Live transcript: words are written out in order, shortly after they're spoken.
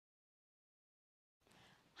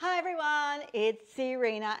Hi everyone, it's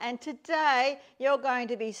Irena, and today you're going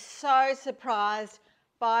to be so surprised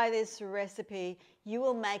by this recipe. You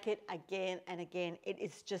will make it again and again. It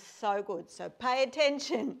is just so good, so pay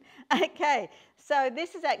attention. Okay, so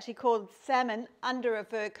this is actually called salmon under a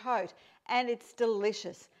fur coat and it's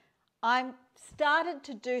delicious. I'm started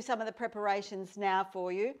to do some of the preparations now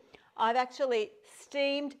for you. I've actually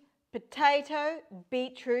steamed potato,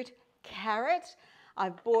 beetroot, carrot.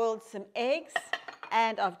 I've boiled some eggs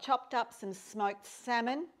and I've chopped up some smoked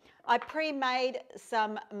salmon. I pre-made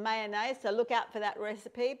some mayonnaise, so look out for that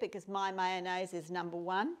recipe because my mayonnaise is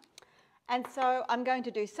 #1. And so I'm going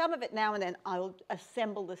to do some of it now and then I'll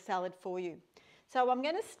assemble the salad for you. So I'm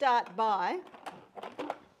going to start by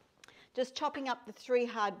just chopping up the 3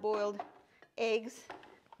 hard-boiled eggs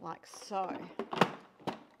like so.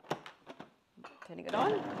 Turning it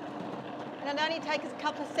on. And it only takes a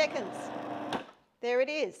couple of seconds. There it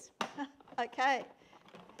is. Okay.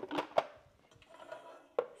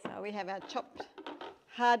 So we have our chopped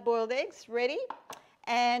hard-boiled eggs ready,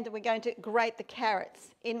 and we're going to grate the carrots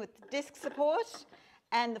in with the disc support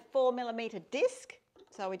and the 4mm disc.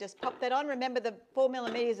 So we just pop that on. Remember, the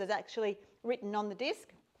 4mm is actually written on the disc.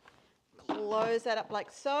 Close that up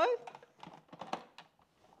like so.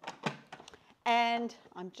 And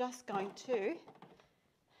I'm just going to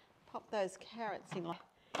pop those carrots in,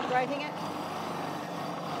 grating it.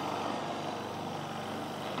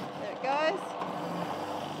 There it goes.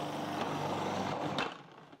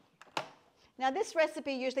 Now this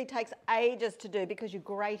recipe usually takes ages to do because you're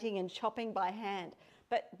grating and chopping by hand,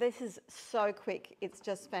 but this is so quick, it's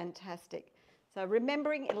just fantastic. So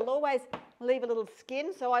remembering it'll always leave a little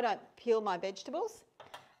skin so I don't peel my vegetables.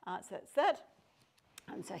 So that's that.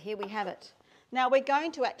 And so here we have it. Now we're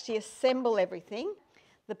going to actually assemble everything.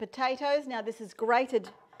 The potatoes, now this is grated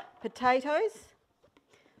potatoes.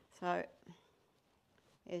 So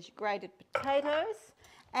there's your grated potatoes,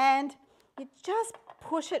 and you just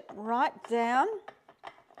push it right down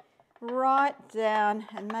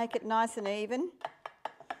and make it nice and even.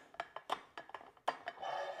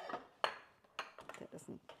 That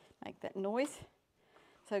doesn't make that noise.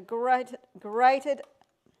 So grated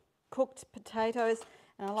cooked potatoes,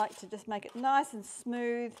 and I like to just make it nice and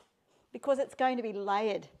smooth because it's going to be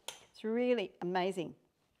layered. It's really amazing.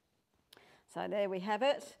 So there we have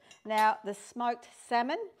it. Now the smoked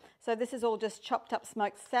salmon. So this is all just chopped up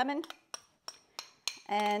smoked salmon.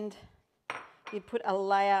 And you put a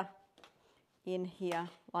layer in here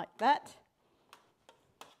like that.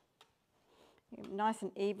 Nice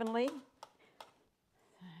and evenly.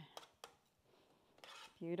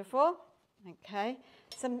 Beautiful. Okay.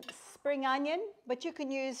 Some spring onion, but you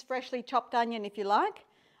can use freshly chopped onion if you like.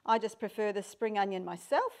 I just prefer the spring onion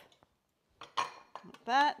myself. Like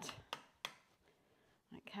that.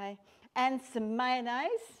 Okay. And some mayonnaise.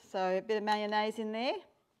 So a bit of mayonnaise in there.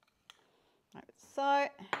 Like so.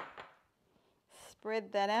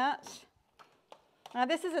 Spread that out. Now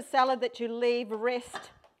this is a salad that you leave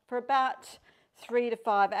rest for about 3 to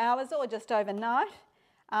 5 hours or just overnight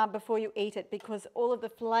before you eat it, because all of the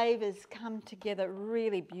flavours come together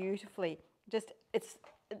really beautifully. Just, it's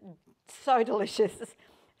so delicious.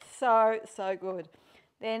 So good.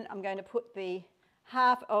 Then I'm going to put the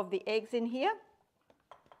half of the eggs in here.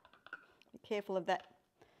 Be careful of that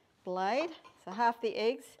blade. So half the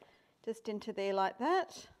eggs just into there like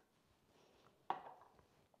that.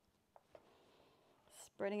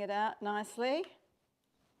 Spreading it out nicely.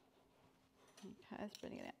 Okay,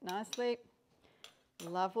 spreading it out nicely.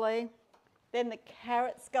 Lovely. Then the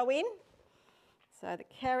carrots go in. So the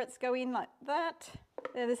carrots go in like that.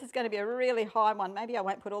 Now this is going to be a really high one. Maybe I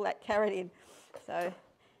won't put all that carrot in. So,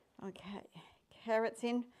 okay, carrots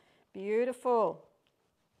in. Beautiful.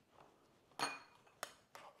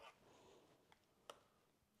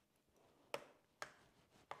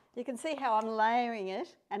 You can see how I'm layering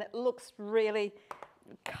it, and it looks really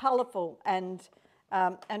colourful and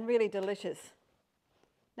really delicious.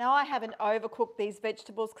 Now I haven't overcooked these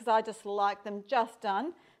vegetables because I just like them just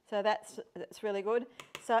done, so that's really good.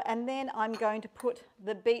 So, and then I'm going to put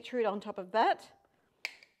the beetroot on top of that.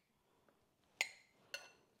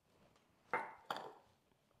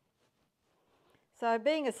 So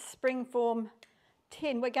being a springform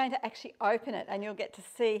tin, we're going to actually open it and you'll get to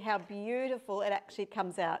see how beautiful it actually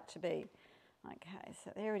comes out to be. Okay,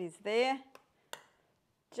 so there it is there.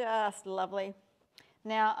 Just lovely.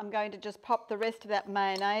 Now I'm going to just pop the rest of that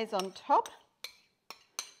mayonnaise on top.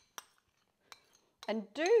 And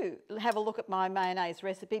do have a look at my mayonnaise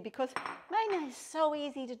recipe because mayonnaise is so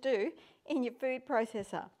easy to do in your food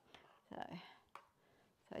processor.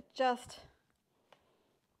 So just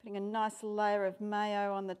putting a nice layer of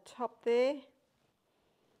mayo on the top there.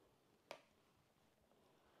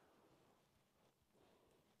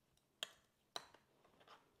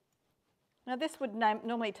 Now this would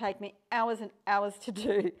normally take me hours and hours to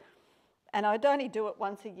do, and I'd only do it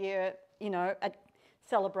once a year, you know, at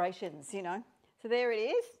celebrations, you know. So there it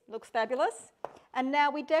is, looks fabulous. And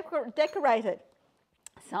now we decorate it.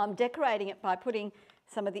 So I'm decorating it by putting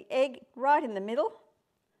some of the egg right in the middle.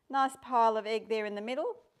 Nice pile of egg there in the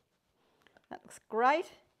middle. That looks great.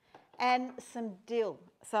 And some dill.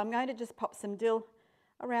 So I'm going to just pop some dill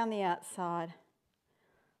around the outside,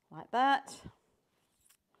 like that.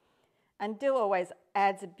 And dill always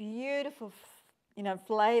adds a beautiful, you know,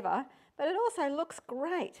 flavour, but it also looks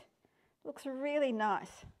great. Looks really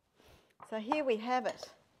nice. So here we have it.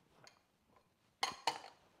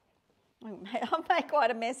 I'll make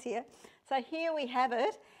quite a mess here. So here we have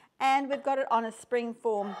it, and we've got it on a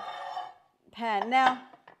springform pan. Now,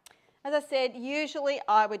 as I said, usually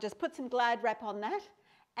I would just put some Glad wrap on that,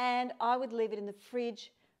 and I would leave it in the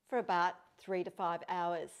fridge for about 3 to 5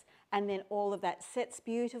 hours. And then all of that sets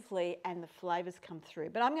beautifully and the flavours come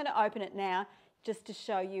through. But I'm going to open it now just to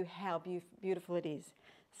show you how beautiful it is.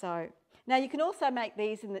 So now you can also make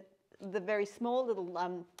these in the very small little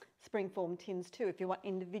springform tins too, if you want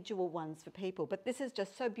individual ones for people. But this is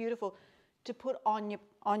just so beautiful to put on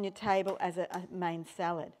your table as a main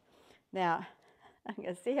salad. Now, I'm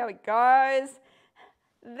going to see how it goes.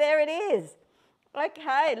 There it is.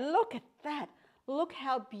 Okay, look at that. Look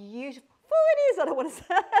how beautiful it is. I don't want to say,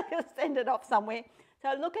 I'm going to send it off somewhere.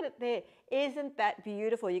 So look at it there. Isn't that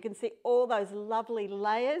beautiful? You can see all those lovely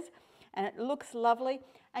layers, and it looks lovely.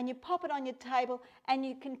 And you pop it on your table, and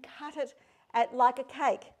you can cut it like a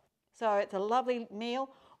cake. So it's a lovely meal,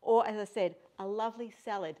 or as I said, a lovely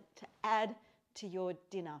salad to add to your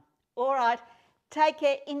dinner. All right, take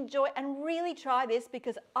care, enjoy, and really try this,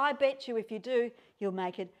 because I bet you if you do, you'll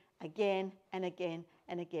make it again and again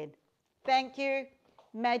and again. Thank you,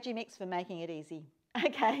 Magimix, for making it easy.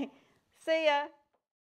 Okay, see ya.